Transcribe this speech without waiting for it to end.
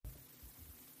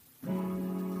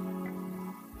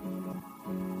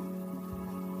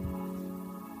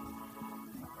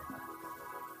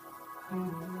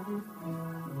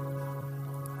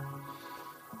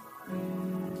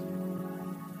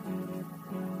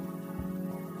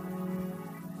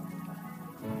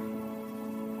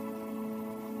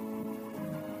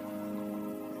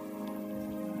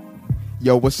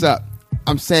Yo, what's up?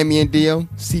 I'm Sammy Andio,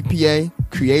 CPA,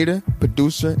 creator,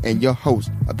 producer, and your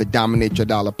host of the Dominate Your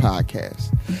Dollar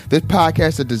podcast. This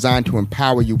podcast is designed to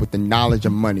empower you with the knowledge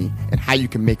of money and how you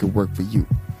can make it work for you.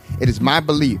 It is my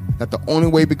belief that the only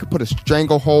way we can put a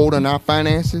stranglehold on our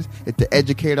finances is to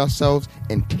educate ourselves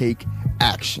and take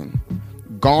action.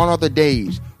 Gone are the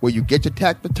days where you get your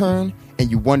tax return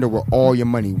and you wonder where all your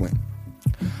money went.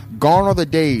 Gone are the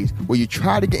days where you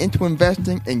try to get into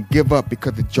investing and give up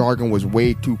because the jargon was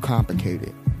way too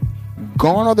complicated.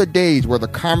 Gone are the days where the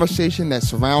conversation that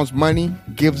surrounds money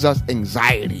gives us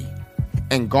anxiety.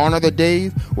 And gone are the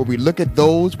days where we look at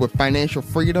those with financial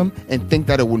freedom and think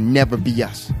that it will never be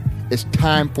us. It's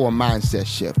time for a mindset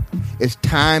shift. It's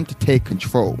time to take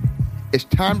control. It's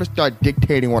time to start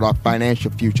dictating what our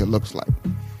financial future looks like.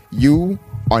 You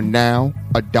are now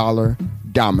a dollar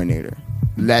dominator.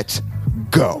 Let's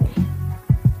go.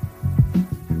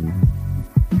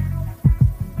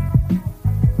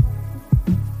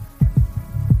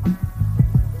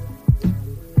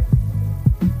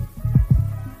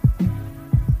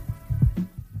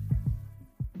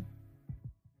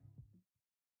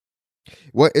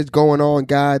 What is going on,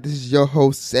 guys? This is your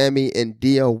host, Sammy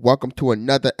Andio. Welcome to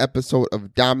another episode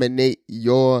of Dominate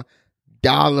Your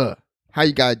Dollar. How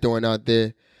you guys doing out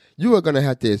there? You are going to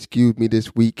have to excuse me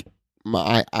this week.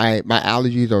 My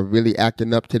allergies are really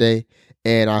acting up today,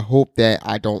 and I hope that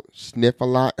I don't sniff a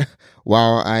lot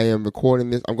while I am recording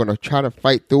this. I'm going to try to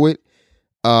fight through it,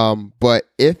 but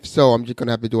if so, I'm just going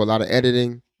to have to do a lot of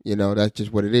editing. You know, that's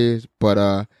just what it is,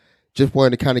 but just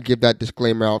wanted to kind of give that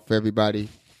disclaimer out for everybody,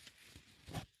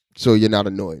 so you're not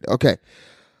annoyed. Okay.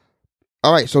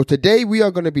 All right. So today we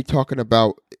are going to be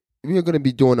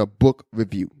doing a book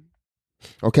review.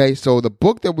 Okay. So the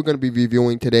book that we're going to be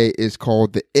reviewing today is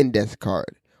called The Index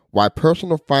Card: Why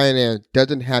Personal Finance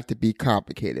Doesn't Have to Be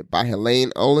Complicated by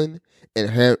Helene Ullen and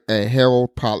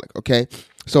Harold Pollack. Okay.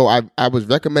 So I was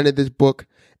recommended this book,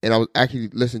 and I was actually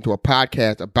listening to a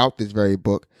podcast about this very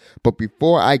book. But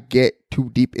before I get too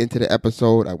deep into the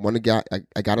episode, I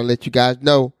got to let you guys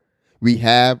know we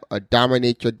have a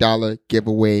Dominate Your Dollar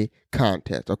giveaway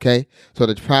contest, okay? So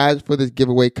the prize for this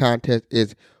giveaway contest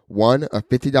is 1, a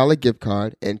 $50 gift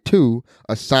card, and 2,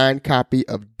 a signed copy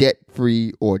of Debt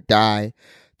Free or Die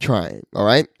Trying, all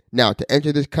right? Now, to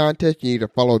enter this contest, you need to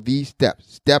follow these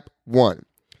steps. Step 1,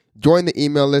 join the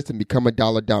email list and become a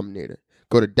dollar dominator.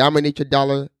 Go to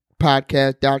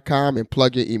dominateyourdollarpodcast.com and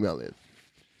plug your email in.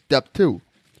 Step 2,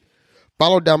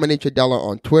 follow Dominate Your Dollar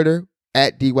on Twitter,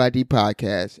 at DYD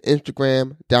Podcast,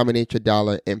 Instagram, Dominate Your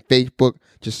Dollar, and Facebook.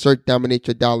 Just search Dominate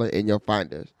Your Dollar and you'll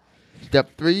find us. Step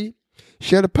 3,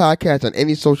 share the podcast on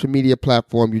any social media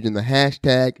platform using the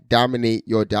hashtag Dominate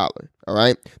Your Dollar. All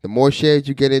right. The more shares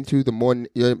you get into, the more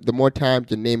times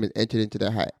your name is entered into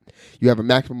the hat. You have a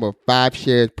maximum of 5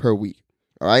 shares per week.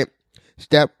 All right.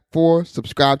 Step 4,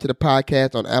 subscribe to the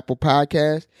podcast on Apple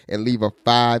Podcasts and leave a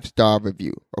 5-star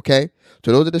review. Okay.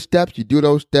 So those are the steps. You do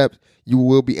those steps, you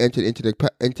will be entered into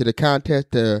the contest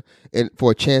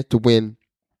for a chance to win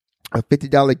a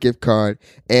 $50 gift card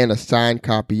and a signed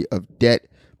copy of Debt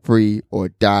Free or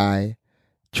Die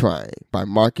Trying by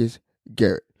Marcus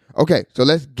Garrett. Okay, so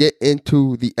let's get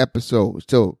into the episode.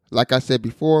 So, like I said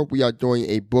before, we are doing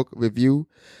a book review.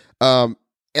 And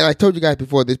I told you guys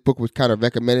before, this book was kind of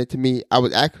recommended to me. I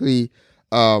was actually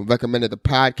recommended the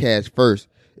podcast first.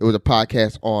 It was a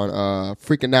podcast on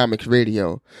Freakonomics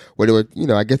Radio, where they were,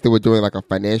 I guess they were doing like a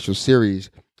financial series,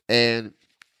 and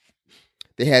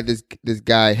they had this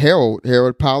guy Harold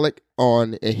Pollack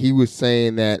on, and he was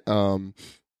saying that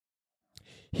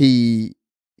he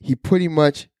pretty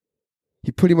much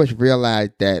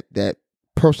realized that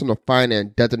personal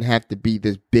finance doesn't have to be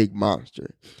this big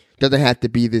monster, doesn't have to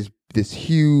be this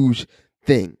huge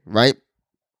thing, right?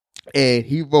 And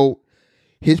he wrote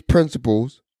his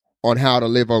principles on how to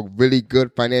live a really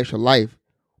good financial life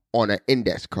on an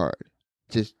index card.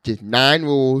 Just 9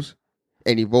 rules,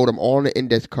 and he wrote them all on the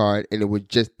index card, and it was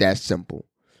just that simple,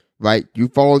 right? You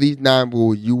follow these 9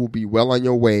 rules, you will be well on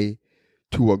your way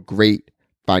to a great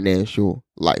financial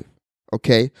life,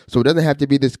 okay? So it doesn't have to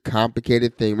be this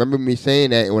complicated thing. Remember me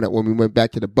saying that when we went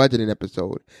back to the budgeting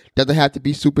episode. It doesn't have to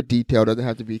be super detailed, doesn't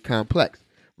have to be complex,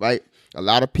 right? A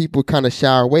lot of people kind of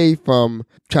shy away from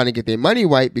trying to get their money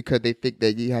right because they think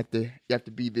that you have to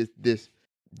be this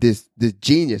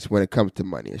genius when it comes to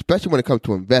money, especially when it comes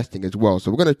to investing as well. So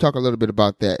we're going to talk a little bit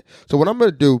about that. So what I'm going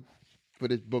to do for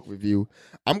this book review,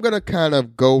 I'm going to kind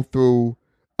of go through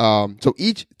so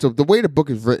the way the book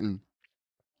is written,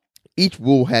 each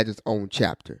rule has its own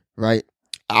chapter, right?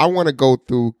 I want to go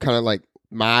through kind of like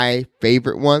my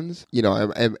favorite ones, and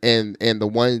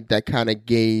the ones that kind of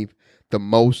gave the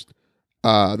most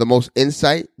the most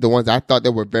insight, the ones I thought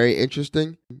that were very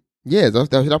interesting. Yeah,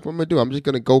 that's what I'm gonna do. I'm just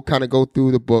gonna go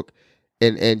through the book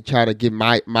and try to give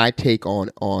my take on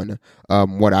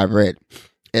what I've read.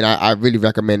 And I really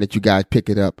recommend that you guys pick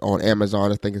it up on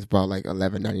Amazon. I think it's about like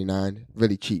 $11.99,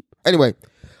 really cheap. Anyway,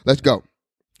 let's go.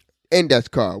 Index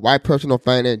card. Why personal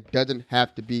finance doesn't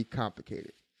have to be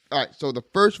complicated. All right, so the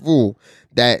first rule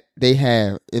that they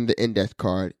have in the index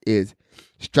card is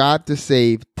strive to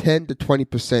save 10 to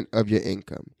 20% of your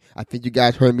income. I think you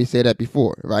guys heard me say that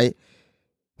before, right?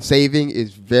 Saving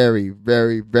is very,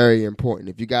 very, very important.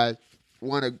 If you guys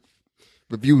want to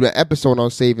review the episode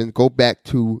on savings, go back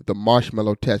to the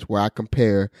marshmallow test where I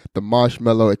compare the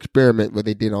marshmallow experiment what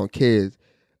they did on kids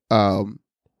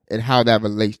and how that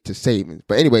relates to savings.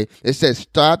 But anyway, it says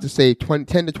strive to save 10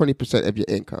 to 20% of your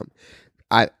income.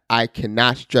 I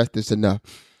cannot stress this enough.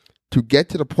 To get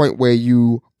to the point where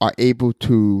you are able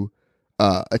to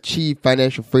achieve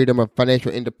financial freedom or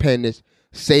financial independence,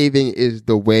 saving is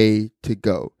the way to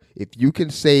go. If you can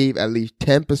save at least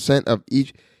 10% of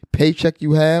each paycheck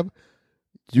you have,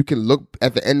 you can look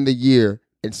at the end of the year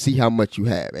and see how much you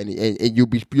have, and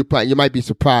you might be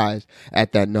surprised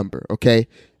at that number. Okay,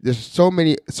 there's so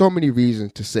many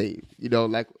reasons to save. You know,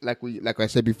 like I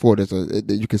said before,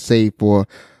 you can save for.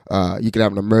 You can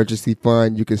have an emergency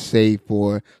fund. You can save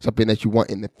for something that you want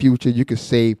in the future. You can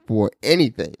save for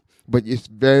anything, but it's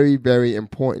very, very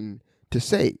important to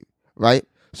save, right?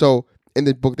 So in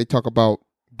the book, they talk about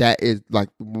that is like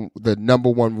the number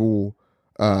one rule.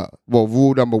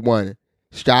 Rule number one: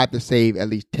 strive to save at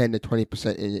least 10 to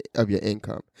 20% of your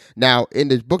income. Now, in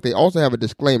this book, they also have a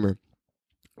disclaimer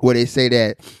where they say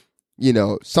that, you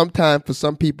know, sometimes for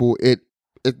some people, it's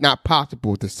not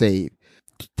possible to save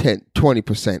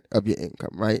 20% of your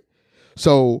income, right?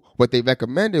 So what they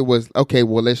recommended was, okay,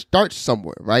 well, let's start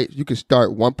somewhere, right? You can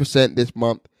start 1% this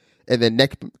month, and then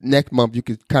next month you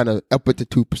could kind of up it to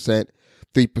 2%,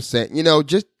 3%. You know,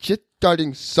 just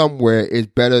starting somewhere is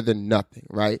better than nothing,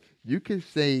 right? You can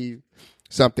save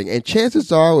something. And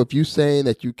chances are, if you're saying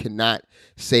that you cannot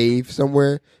save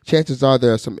somewhere, chances are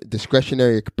there are some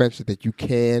discretionary expenses that you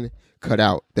can cut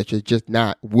out that you're just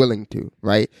not willing to,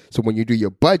 right? So when you do your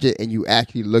budget and you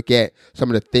actually look at some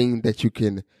of the things that you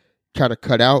can try to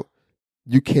cut out,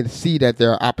 you can see that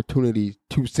there are opportunities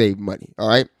to save money, all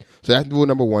right? So that's rule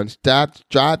number one. Strive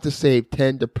to save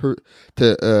 10 to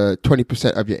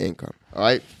 20% of your income, all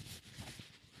right?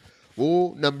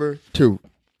 Rule number two.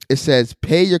 It says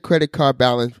pay your credit card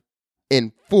balance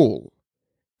in full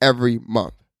every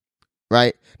month,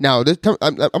 right? Now,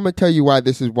 I'm going to tell you why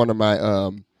this is one of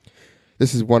my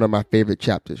favorite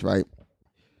chapters, right?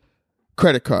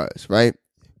 Credit cards, right?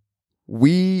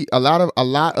 A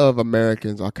lot of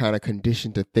Americans are kind of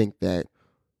conditioned to think that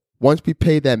once we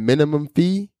pay that minimum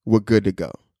fee, we're good to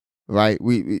go, right?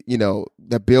 We you know,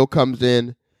 the bill comes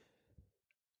in.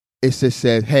 It just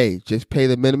says, hey, just pay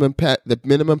the minimum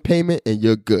payment and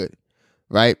you're good,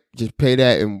 right? Just pay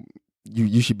that and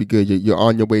you should be good. You're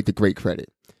on your way to great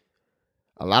credit.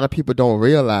 A lot of people don't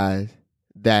realize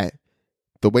that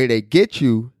the way they get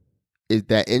you is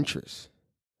that interest,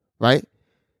 right?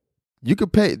 You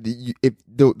could pay if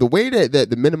the way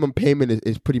that the minimum payment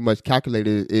is pretty much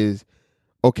calculated is,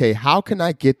 okay, how can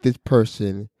I get this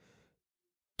person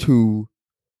to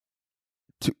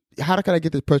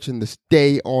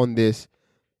stay on this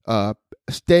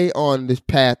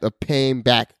path of paying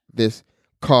back this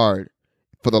card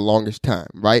for the longest time,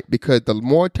 right? Because the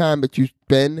more time that you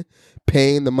spend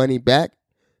paying the money back,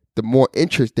 the more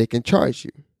interest they can charge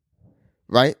you,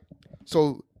 right?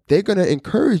 So they're going to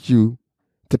encourage you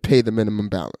to pay the minimum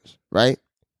balance, right?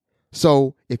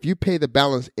 So if you pay the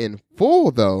balance in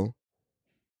full, though,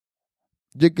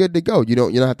 you're good to go. You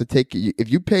don't have to take it.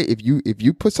 If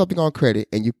you put something on credit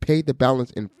and you pay the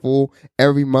balance in full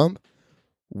every month,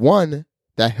 one,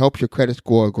 that helps your credit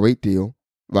score a great deal,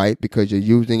 right? Because you're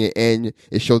using it and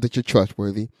it shows that you're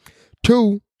trustworthy.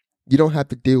 Two, you don't have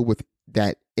to deal with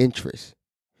that interest.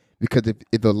 Because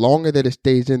if the longer that it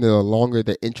stays in, the longer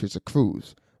the interest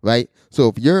accrues, right?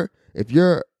 So if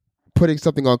you're putting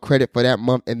something on credit for that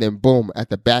month and then boom, at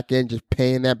the back end, just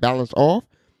paying that balance off,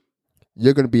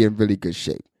 you're going to be in really good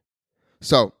shape.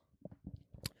 So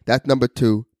that's number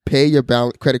two. Pay your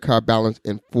credit card balance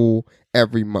in full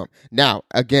every month. Now,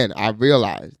 again, I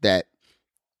realize that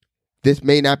this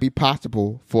may not be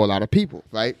possible for a lot of people,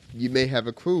 right? You may have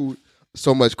accrued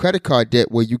so much credit card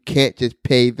debt where you can't just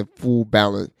pay the full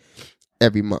balance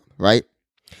every month, right?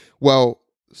 Well,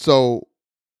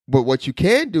 but what you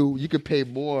can do, you can pay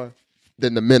more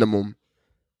than the minimum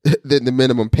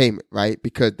payment, right?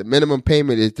 Because the minimum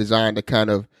payment is designed to kind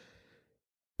of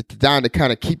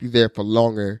keep you there for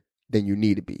longer than you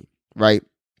need to be. right?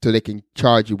 So they can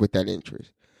charge you with that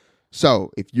interest.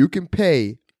 So if you can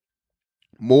pay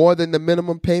more than the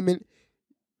minimum payment,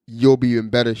 you'll be in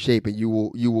better shape, and you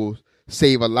will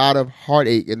save a lot of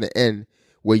heartache in the end,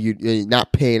 where you're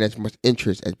not paying as much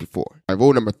interest as before.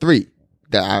 Rule number 3,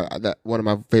 that one of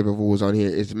my favorite rules on here,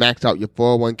 is max out your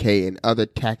 401k and other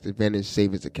tax advantage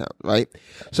savings account, right?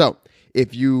 So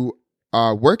if you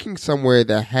are working somewhere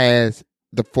that has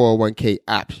the 401k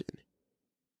option,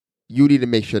 you need to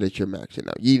make sure that you're maxing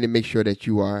out. You need to make sure that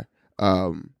you are,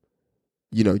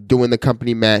 doing the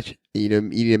company match. You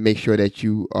need to make sure that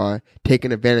you are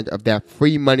taking advantage of that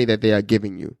free money that they are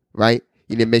giving you, right?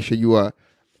 You need to make sure you are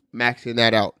maxing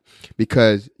that out,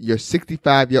 because your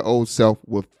 65-year-old self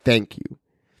will thank you,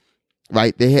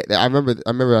 right? I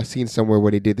remember I seen somewhere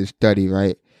where they did this study,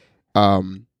 right?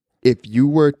 If you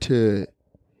were to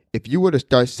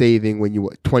start saving when you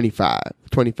were 25,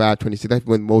 26, that's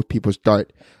when most people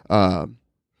start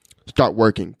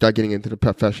working, start getting into the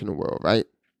professional world, right?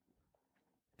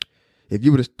 If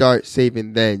you were to start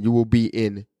saving then, you will be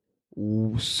in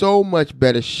so much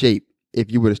better shape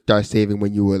if you were to start saving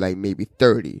when you were like maybe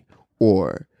 30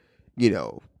 or,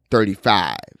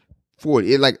 35,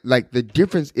 40. Like the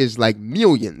difference is like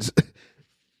millions,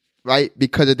 right?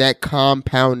 Because of that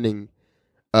compounding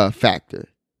factor,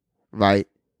 right?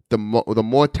 The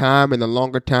more time and the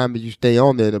longer time that you stay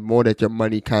on there, the more that your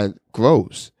money kind of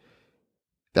grows.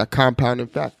 That compounding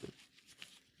factor.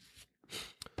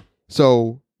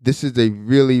 So this is a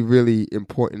really, really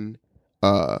important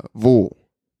rule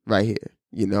right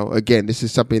here. Again, this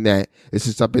is something that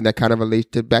kind of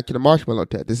relates back to the marshmallow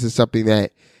test. This is something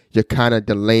that you're kind of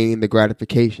delaying the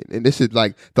gratification, and this is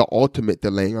like the ultimate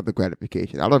delaying of the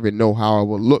gratification. I don't even know how I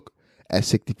will look at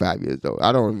 65 years old.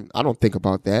 I don't think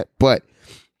about that. But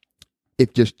if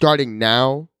you're starting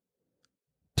now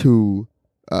to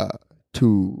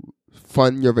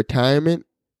fund your retirement,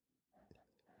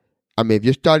 I mean, if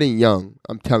you're starting young,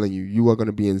 I'm telling you, you are going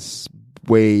to be in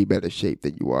way better shape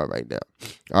than you are right now.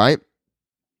 All right.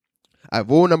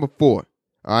 Rule number 4.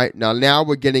 All right. Now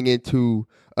we're getting into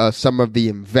some of the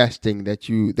investing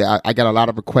that I got a lot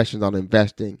of questions on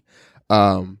investing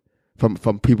from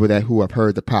people who have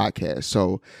heard the podcast.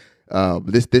 So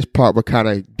this part we'll kind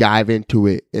of dive into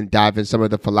it and dive in some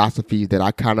of the philosophies that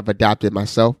I kind of adopted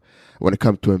myself when it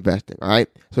comes to investing. All right.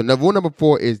 So rule number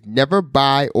 4 is never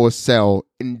buy or sell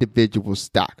individual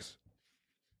stocks.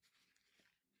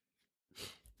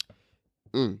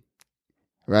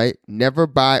 Right? Never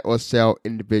buy or sell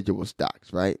individual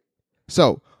stocks, right?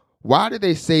 So why do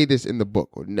they say this in the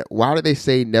book? Why do they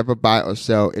say never buy or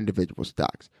sell individual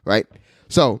stocks, right?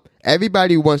 So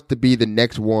everybody wants to be the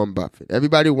next Warren Buffett.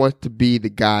 Everybody wants to be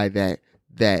the guy that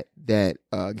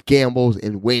gambles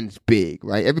and wins big,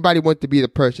 right? Everybody wants to be the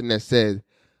person that says,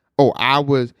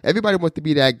 everybody wants to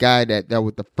be that guy that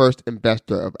was the first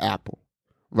investor of Apple,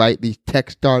 right? These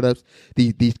tech startups,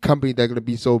 these companies that are going to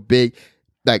be so big,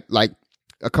 like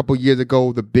a couple years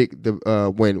ago, when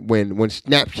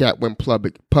Snapchat went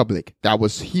public, that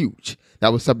was huge.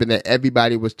 That was something that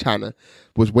everybody was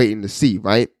waiting to see,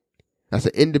 right? That's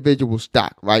an individual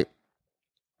stock, right?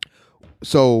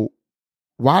 So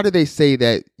why do they say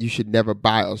that you should never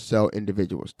buy or sell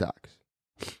individual stocks?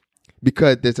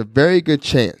 Because there's a very good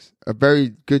chance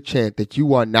that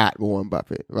you are not Warren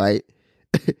Buffett, right?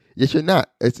 Yes, you're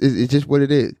not. It's just what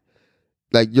it is.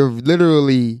 Like, you're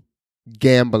literally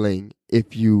gambling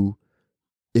if you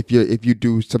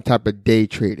do some type of day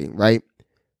trading, right?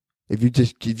 If you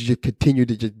just continue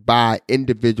to just buy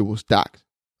individual stocks,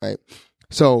 right?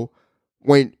 So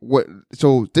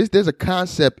there's a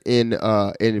concept in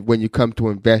when you come to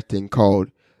investing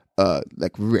called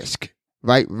like risk,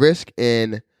 right? Risk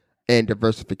and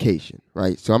diversification,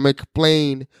 right? So I'm gonna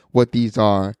explain what these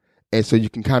are, and so you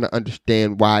can kind of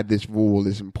understand why this rule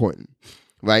is important,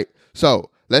 right? So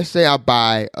let's say I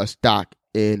buy a stock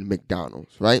in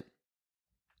McDonald's, right?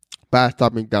 Buy a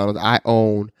stock in McDonald's. I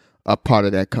own a part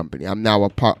of that company. I'm now a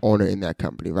part owner in that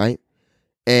company, right?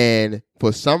 And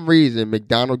for some reason,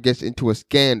 McDonald's gets into a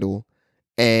scandal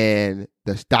and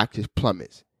the stock just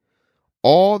plummets.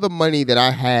 All the money that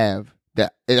I have,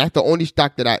 that's the only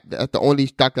stock that I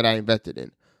invested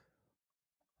in.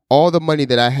 All the money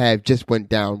that I have just went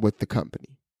down with the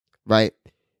company, right?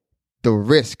 The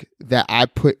risk that I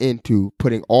put into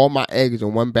putting all my eggs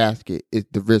in one basket is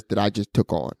the risk that I just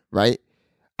took on, right?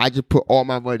 I just put all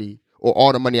my money, or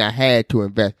all the money I had to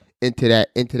invest into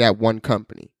that one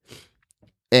company.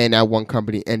 And that one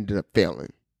company ended up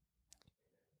failing.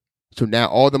 So now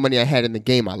all the money I had in the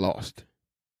game, I lost.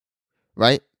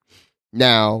 Right?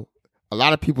 Now, a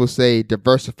lot of people say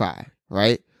diversify,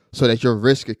 right? So that your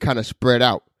risk is kind of spread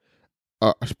out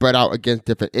spread out against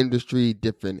different industry,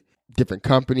 different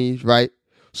companies, right?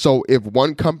 So if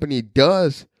one company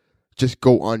does just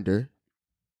go under,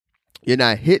 you're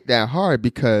not hit that hard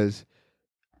because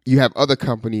you have other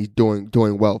companies doing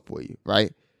well for you,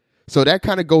 right? So that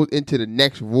kind of goes into the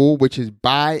next rule, which is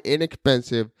buy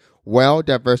inexpensive,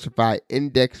 well-diversified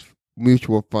index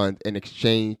mutual funds and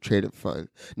exchange-traded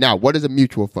funds. Now, what is a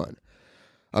mutual fund?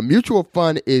 A mutual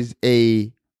fund is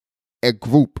a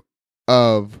group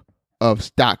of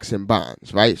stocks and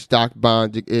bonds, right? Stock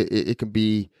bonds. It can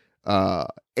be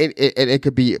it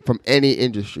could be from any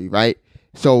industry, right?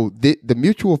 So the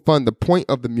mutual fund, the point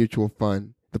of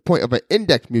an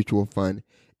index mutual fund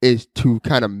is to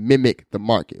kind of mimic the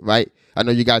market, right? I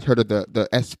know you guys heard of the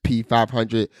S&P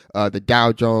 500, the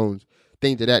Dow Jones,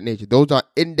 things of that nature. Those are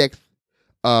index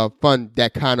funds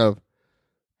that kind of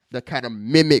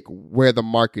mimic where the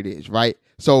market is, right?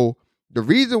 So the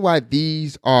reason why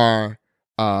these are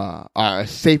a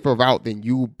safer route than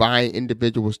you buying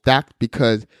individual stocks,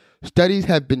 because studies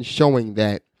have been showing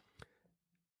that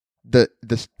the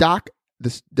stock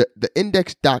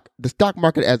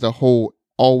market as a whole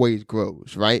always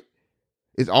grows, right?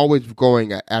 It's always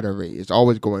growing at a rate. It's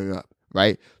always going up,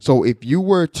 right? So if you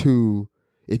were to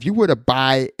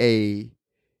buy a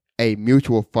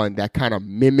mutual fund that kind of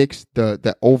mimics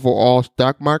the overall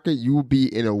stock market, you will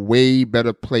be in a way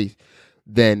better place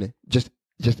than just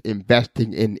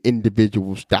investing in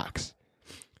individual stocks,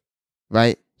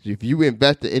 right? So if you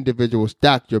invest in individual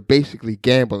stocks, you're basically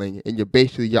gambling, and your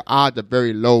odds are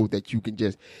very low that you can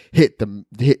just hit the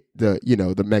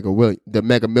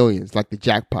mega millions, like the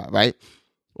jackpot, right,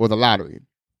 or the lottery.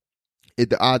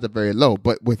 The odds are very low.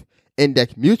 But with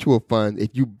index mutual funds, if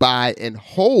you buy and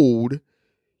hold,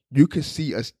 you can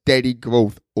see a steady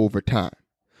growth over time.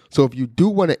 So if you do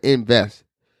want to invest,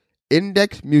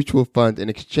 index mutual funds and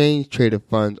exchange traded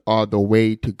funds are the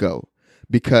way to go,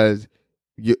 because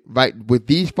with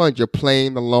these funds, you're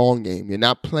playing the long game. You're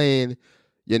not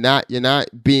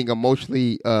being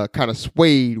emotionally kind of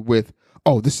swayed with,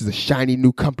 oh, this is a shiny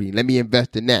new company, let me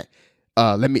invest in that.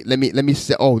 Let me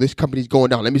sell. Oh, this company's going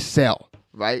down, let me sell,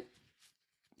 right?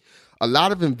 A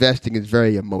lot of investing is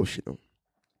very emotional,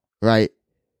 right?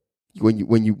 When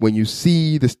you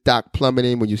see the stock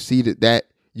plummeting, when you see that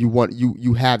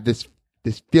you have this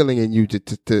feeling in you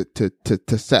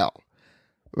to sell,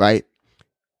 right?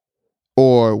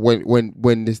 Or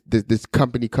when this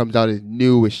company comes out, it's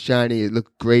new, it's shiny, it looks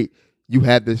great, you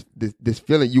have this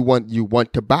feeling you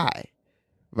want to buy,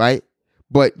 right?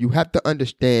 But you have to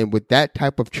understand, with that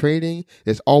type of trading,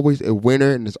 there's always a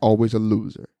winner and there's always a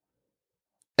loser.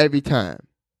 Every time.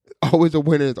 Always a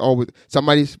winner, there's always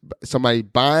somebody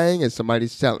buying and somebody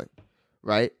selling,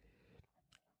 right?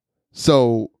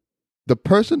 So the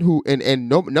person who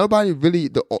nobody really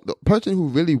the person who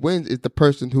really wins is the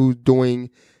person who's doing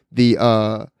the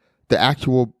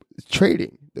actual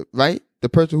trading, right? The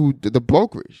person who the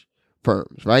brokerage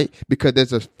firms, right? Because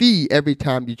there's a fee every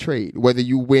time you trade. Whether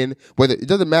you win, it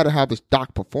doesn't matter how the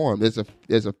stock performs.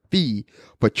 There's a fee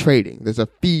for trading. There's a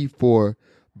fee for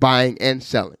buying and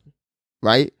selling,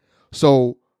 right?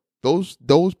 So those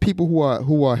people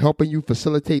who are helping you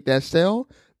facilitate that sale,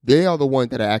 they are the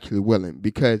ones that are actually willing,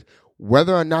 because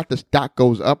whether or not the stock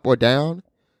goes up or down,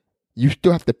 you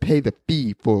still have to pay the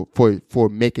fee for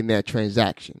making that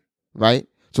transaction, right?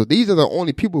 So these are the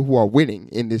only people who are winning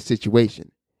in this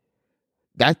situation.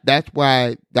 That's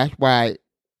why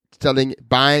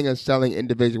buying and selling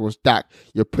individual stock,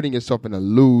 you're putting yourself in a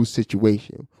lose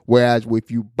situation. Whereas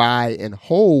if you buy and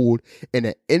hold in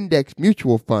an index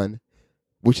mutual fund,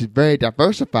 which is very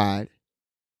diversified,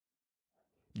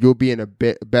 you'll be in a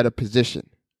better position.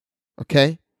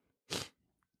 Okay?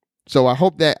 So I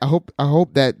hope that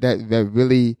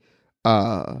really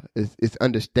is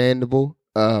understandable.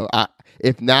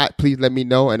 If not, please let me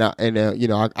know, and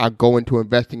I'll go into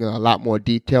investing in a lot more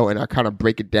detail, and I kind of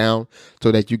break it down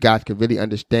so that you guys can really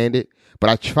understand it. But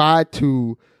I try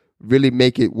to really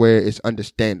make it where it's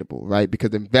understandable, right?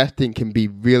 Because investing can be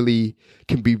really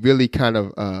kind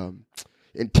of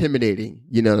intimidating,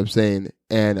 you know what I'm saying?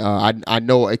 And I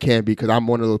know it can be, because I'm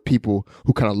one of those people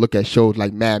who kind of look at shows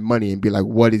like Mad Money and be like,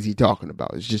 what is he talking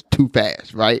about? It's just too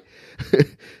fast, right?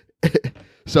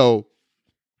 So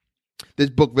this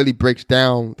book really breaks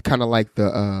down kind of like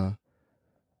the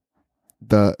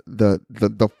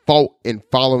fault in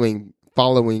following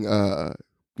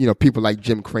people like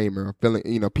Jim Cramer,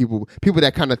 people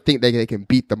that kind of think they can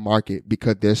beat the market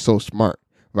because they're so smart,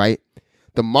 right?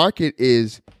 The market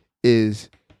is you're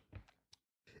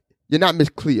not Miss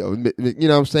Cleo, you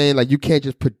know what I'm saying? Like, you can't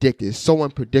just predict it. It's so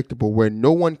unpredictable, where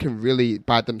no one can really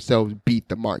by themselves beat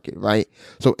the market, right?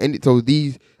 So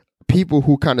these people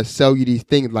who kind of sell you these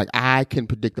things like, I can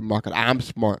predict the market, I'm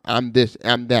smart, I'm this,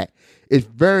 I'm that, it's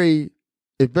very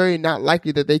not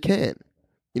likely that they can.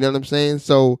 You know what I'm saying?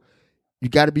 So you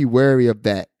got to be wary of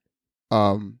that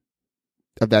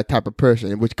type of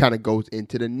person, which kind of goes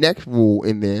into the next rule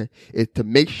in there, is to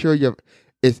make sure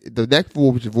the next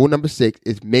rule, which is rule number 6,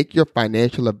 is make your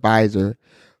financial advisor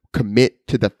commit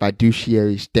to the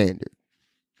fiduciary standard,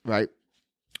 right?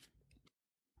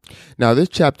 Now, this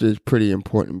chapter is pretty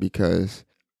important because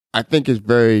I think it's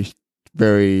very,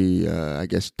 very,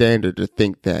 standard to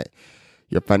think that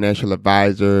your financial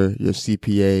advisor, your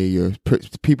CPA, your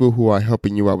people who are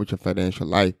helping you out with your financial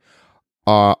life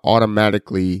are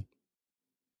automatically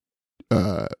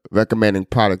recommending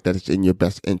product that is in your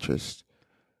best interest.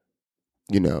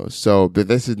 But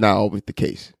this is not always the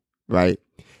case, right?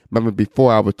 Remember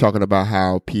before I was talking about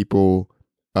how people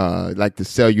like to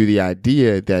sell you the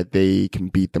idea that they can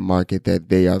beat the market, that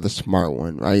they are the smart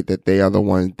one, right? That they are the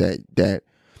ones that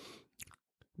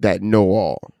know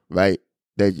all, right?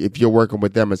 That if you're working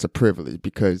with them, it's a privilege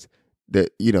because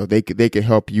they can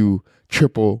help you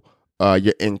triple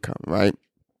your income, right?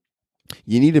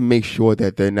 You need to make sure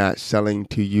that they're not selling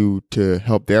to you to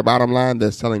help their bottom line.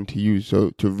 They're selling to you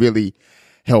to really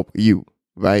help you,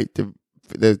 right?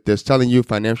 They're selling you a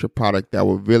financial product that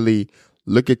will really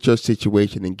look at your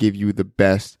situation and give you the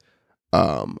best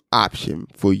option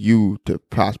for you to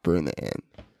prosper in the end.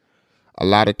 A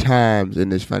lot of times in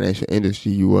this financial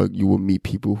industry, you will meet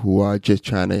people who are just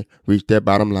trying to reach their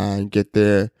bottom line, get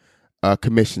their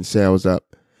commission sales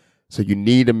up. So you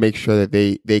need to make sure that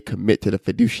they commit to the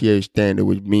fiduciary standard,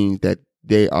 which means that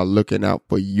they are looking out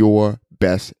for your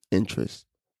best interest.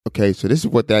 Okay, so this is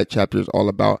what that chapter is all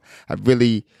about. I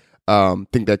really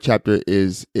think that chapter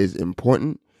is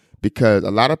important because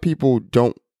a lot of people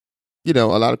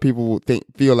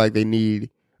feel like they need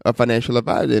a financial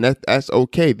advisor, and that's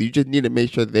okay. You just need to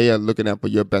make sure they are looking out for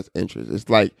your best interest. It's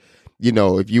like,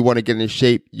 if you want to get in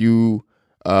shape, you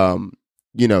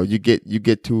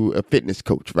get to a fitness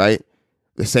coach, right?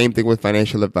 The same thing with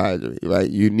financial advisory, right?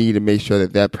 You need to make sure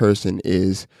that person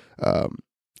is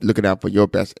looking out for your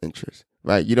best interest,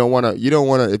 right? You don't want to,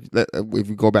 if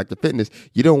we go back to fitness,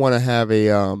 you don't want to have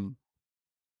a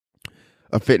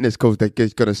fitness coach that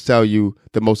is going to sell you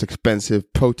the most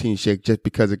expensive protein shake just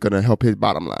because it's going to help his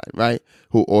bottom line, right?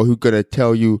 Who's going to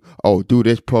tell you, oh, do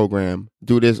this program,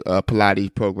 do this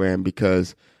Pilates program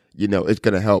because, it's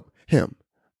going to help him,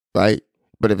 right?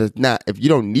 But if you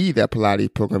don't need that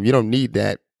Pilates program, you don't need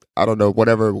that,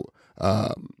 whatever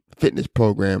fitness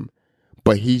program,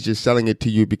 but he's just selling it to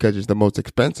you because it's the most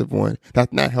expensive one,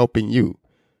 that's not helping you.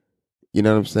 You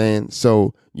know what I'm saying?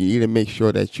 So you need to make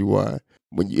sure that you are,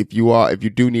 if you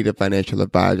do need a financial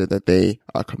advisor, that they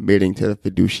are committing to the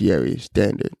fiduciary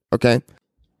standard. Okay.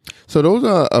 So those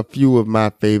are a few of my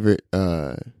favorite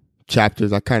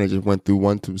chapters. I kind of just went through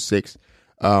 1 through 6.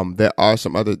 There are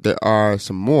some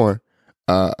more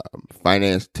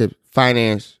finance tips,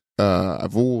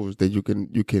 rules that you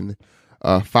can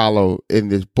follow in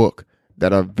this book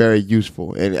that are very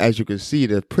useful. And as you can see,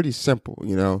 they're pretty simple.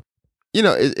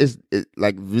 It's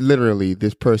like literally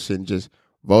this person just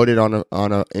voted on a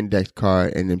index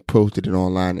card and then posted it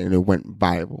online and it went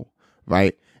viral,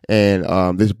 right?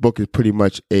 And this book is pretty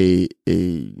much a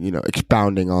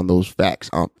expounding on those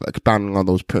facts, expounding on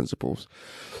those principles.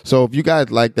 So if you guys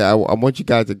like that, I want you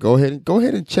guys to go ahead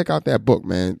and check out that book,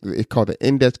 man. It's called The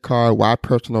Index Card: Why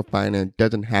Personal Finance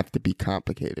Doesn't Have to Be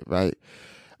Complicated, right?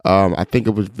 I think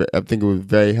it was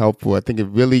very helpful. I think it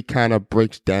really kind of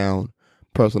breaks down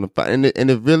personal finance, and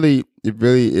it really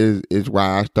is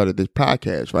why I started this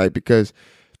podcast, right? Because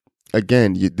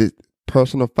again, this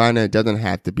personal finance doesn't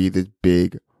have to be this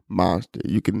big monster.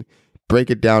 You can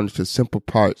break it down into simple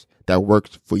parts that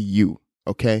works for you.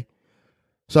 Okay.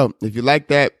 So if you like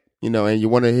that, and you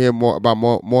want to hear more about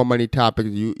more money topics,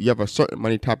 you have a certain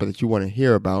money topic that you want to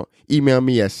hear about, email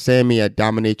me at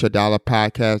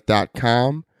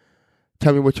sammy@dominateyourdollarpodcast.com.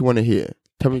 Tell me what you want to hear.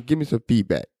 Give me some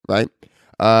feedback, right?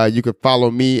 You can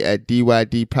follow me at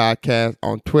DYD Podcast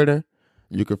on Twitter.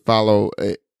 You can follow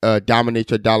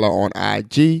Dominate Your Dollar on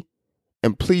IG.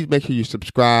 And please make sure you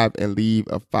subscribe and leave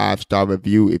a 5-star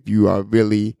review if you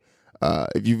really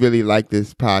like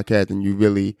this podcast and you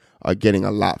really are getting a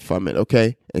lot from it,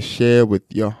 okay? And share with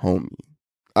your homie.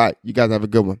 All right, you guys have a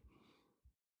good one.